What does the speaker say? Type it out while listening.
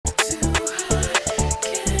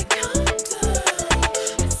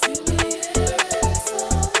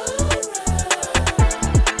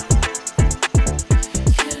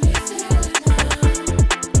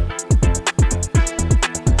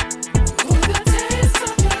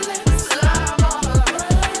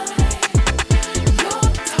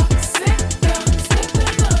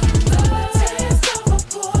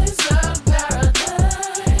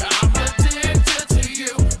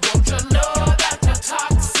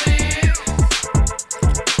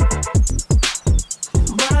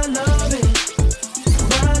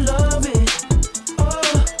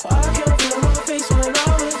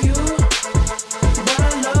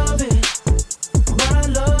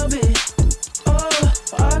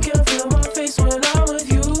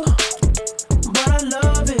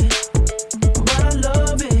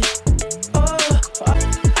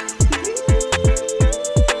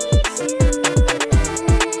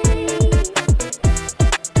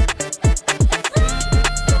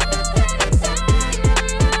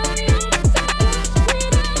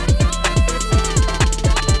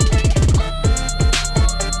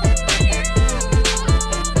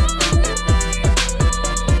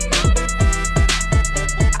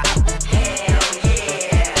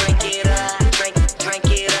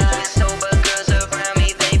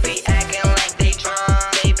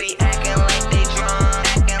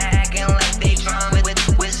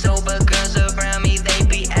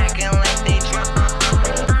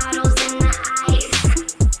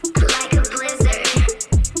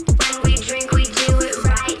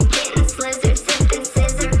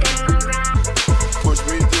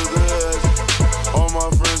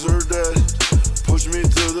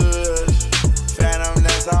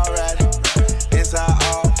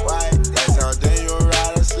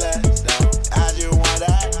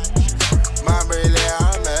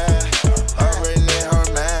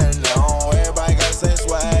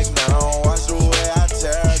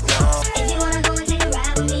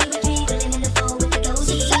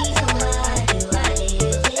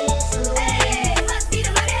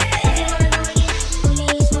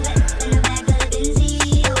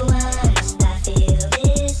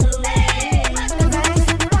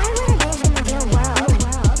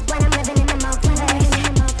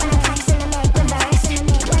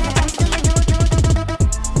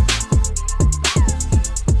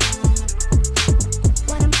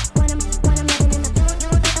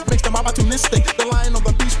this thing. The lion on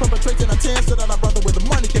the beach perpetrating a tan so that our brother with the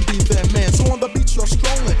money can be their man. So on the beach you're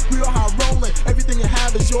strolling, real high rolling. Everything you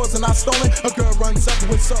have is yours and not stolen. A girl runs up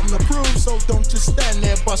with something to prove, so don't just stand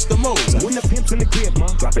there, bust the moves. When the pimp's in the crib,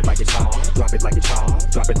 drop it like it's hot, drop it like it's hot,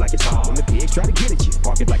 drop it like it's hot. When the pigs try to get at you,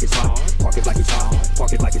 park it like it's hot, park it like it's hot,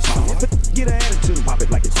 park it like it's hot. But get an attitude, pop it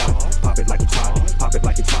like it's hot, pop it like it's hot, pop it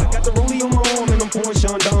like it's hot. I got the rollie on my arm and I'm pouring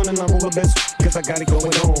Sean down and I roll the best cause I got it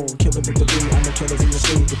going on. Killer with the beat, I know killers in the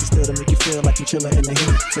street, but still to make you feel like you chillin' in the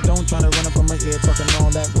heat. So don't try to run up on my ear talking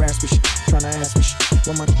all that raspy shit, trying to ask me shit.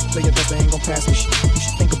 When my play your best, they ain't gon' pass me shit. You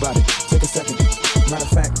should think about it, take a second. Matter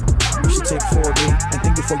of fact, you should take 4D and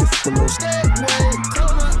think before you f*** a little.